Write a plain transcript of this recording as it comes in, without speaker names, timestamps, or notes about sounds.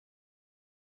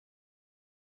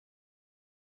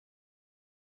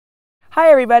Hi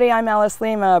everybody, I'm Alice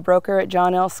Lema, broker at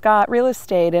John L. Scott Real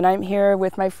Estate, and I'm here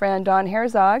with my friend Don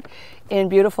Herzog in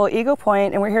beautiful Eagle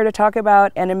Point, and we're here to talk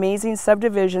about an amazing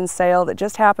subdivision sale that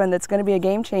just happened that's going to be a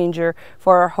game changer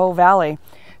for our whole valley.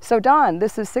 So Don,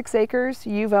 this is 6 acres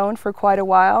you've owned for quite a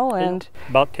while, and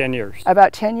about 10 years.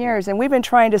 About 10 years, and we've been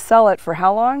trying to sell it for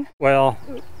how long? Well,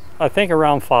 I think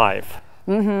around 5.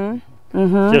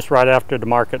 Just right after the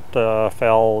market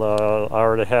fell, I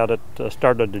already had it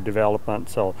started the development,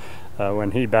 so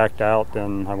when he backed out,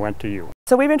 then I went to you.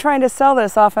 So we've been trying to sell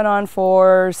this off and on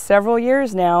for several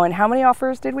years now, and how many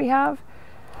offers did we have?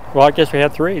 Well, I guess we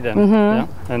had 3 then. Yeah.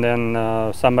 And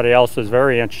then somebody else is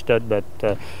very interested, but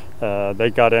they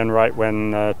got in right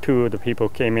when 2 of the people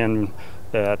came in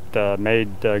that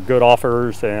made good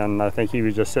offers, and I think he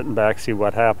was just sitting back, see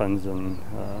what happens, and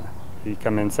he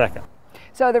come in second.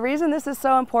 So the reason this is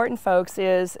so important, folks,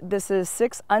 is this is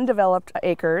 6 undeveloped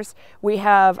acres. We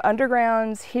have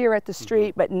undergrounds here at the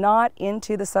street, but not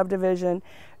into the subdivision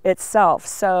itself.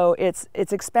 So it's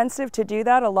expensive to do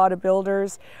that. A lot of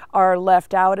builders are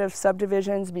left out of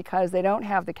subdivisions because they don't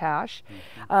have the cash.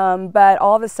 But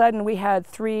all of a sudden we had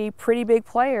 3 pretty big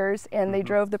players, and they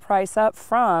drove the price up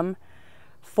from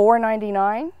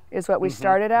 $499 is what we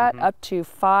started at, up to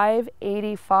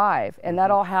 $585, and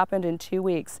that all happened in 2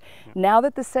 weeks. Now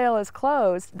that the sale is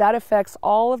closed, that affects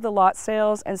all of the lot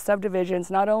sales and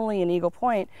subdivisions, not only in Eagle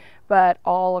Point, but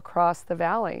all across the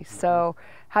valley. So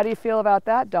how do you feel about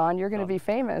that, Don? You're going to be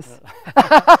famous.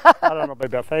 I don't know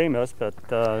about famous, but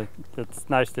it's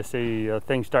nice to see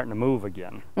things starting to move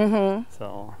again.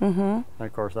 So, and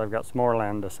of course, I've got some more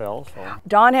land to sell. So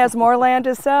Don has more land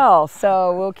to sell,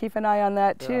 so we'll keep an eye on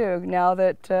that too, now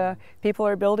that people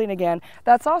are building again.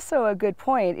 That's also a good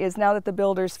point, is now that the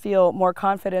builders feel more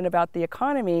confident about the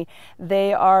economy,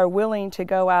 they are willing to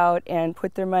go out and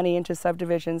put their money into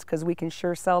subdivisions because we can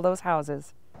sure sell those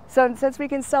houses. So since we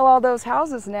can sell all those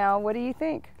houses now, what do you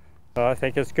think? I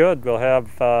think it's good. We'll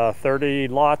have 30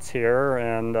 lots here,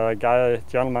 and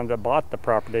gentleman that bought the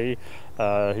property,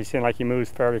 he seemed like he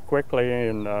moves fairly quickly,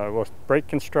 and we'll break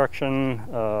construction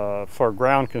for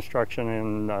ground construction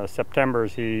in September,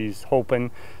 as he's hoping,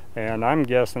 and I'm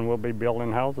guessing we'll be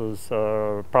building houses,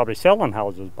 probably selling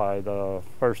houses by the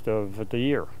 1st of the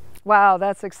year. Wow,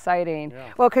 that's exciting.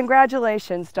 Yeah. Well,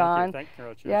 congratulations, Don. Thank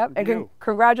you. Yep, and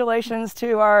congratulations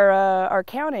to our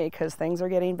county, because things are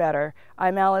getting better.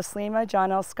 I'm Alice Lema,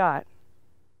 John L. Scott.